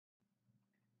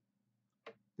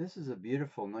This is a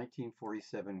beautiful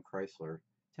 1947 Chrysler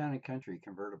Town & Country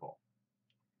convertible.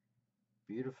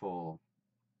 Beautiful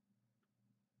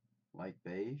light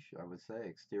beige, I would say,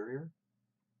 exterior.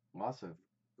 Lots of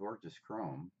gorgeous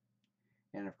chrome.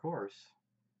 And of course,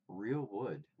 real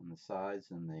wood on the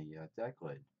sides and the deck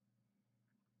lid.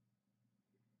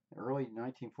 Early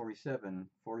 1947,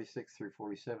 46 through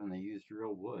 47, they used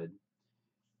real wood,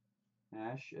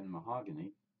 ash and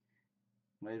mahogany.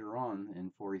 Later on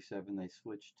in 47, they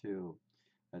switched to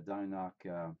a di-noc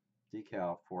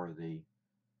decal for the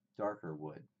darker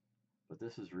wood. But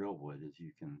this is real wood, as you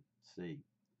can see.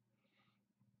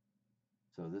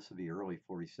 So this would be early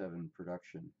 47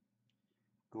 production.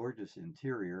 Gorgeous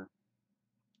interior.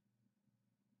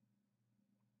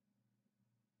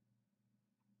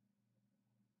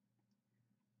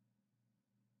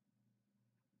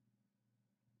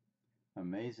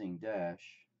 Amazing dash.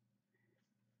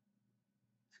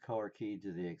 It's color keyed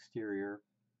to the exterior.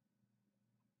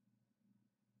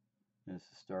 There's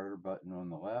the starter button on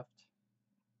the left.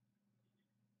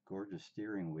 Gorgeous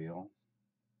steering wheel.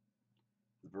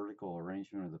 The vertical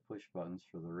arrangement of the push buttons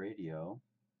for the radio.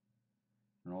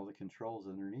 And all the controls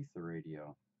underneath the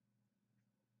radio.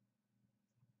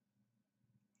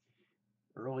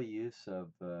 Early use of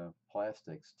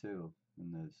plastics too,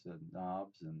 in those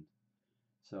knobs and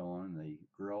so on. The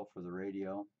grill for the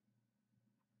radio.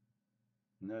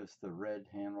 Notice the red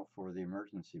handle for the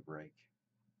emergency brake.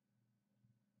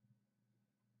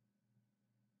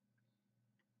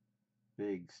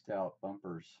 Big stout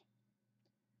bumpers.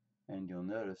 And you'll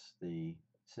notice the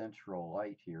central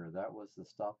light here, that was the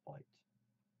stoplight.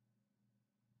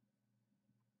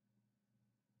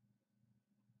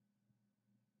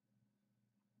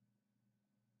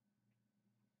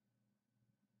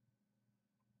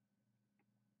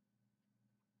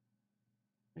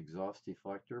 Exhaust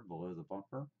deflector below the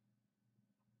bumper.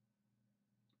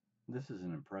 This is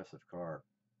an impressive car.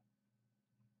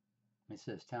 It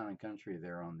says Town & Country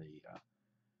there on the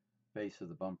base of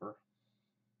the bumper.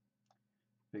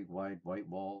 Big wide white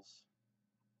walls.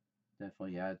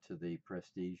 Definitely add to the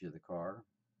prestige of the car.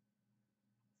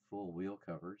 Full wheel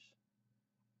covers.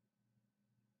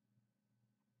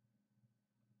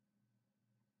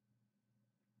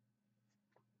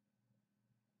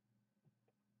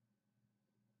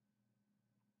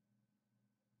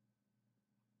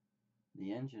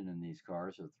 The engine in these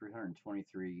cars are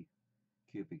 323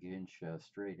 cubic inch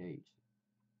straight 8.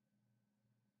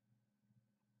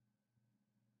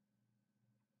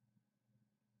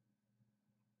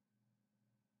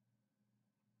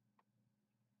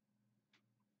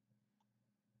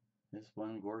 This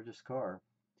one gorgeous car,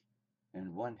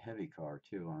 and one heavy car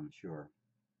too, I'm sure.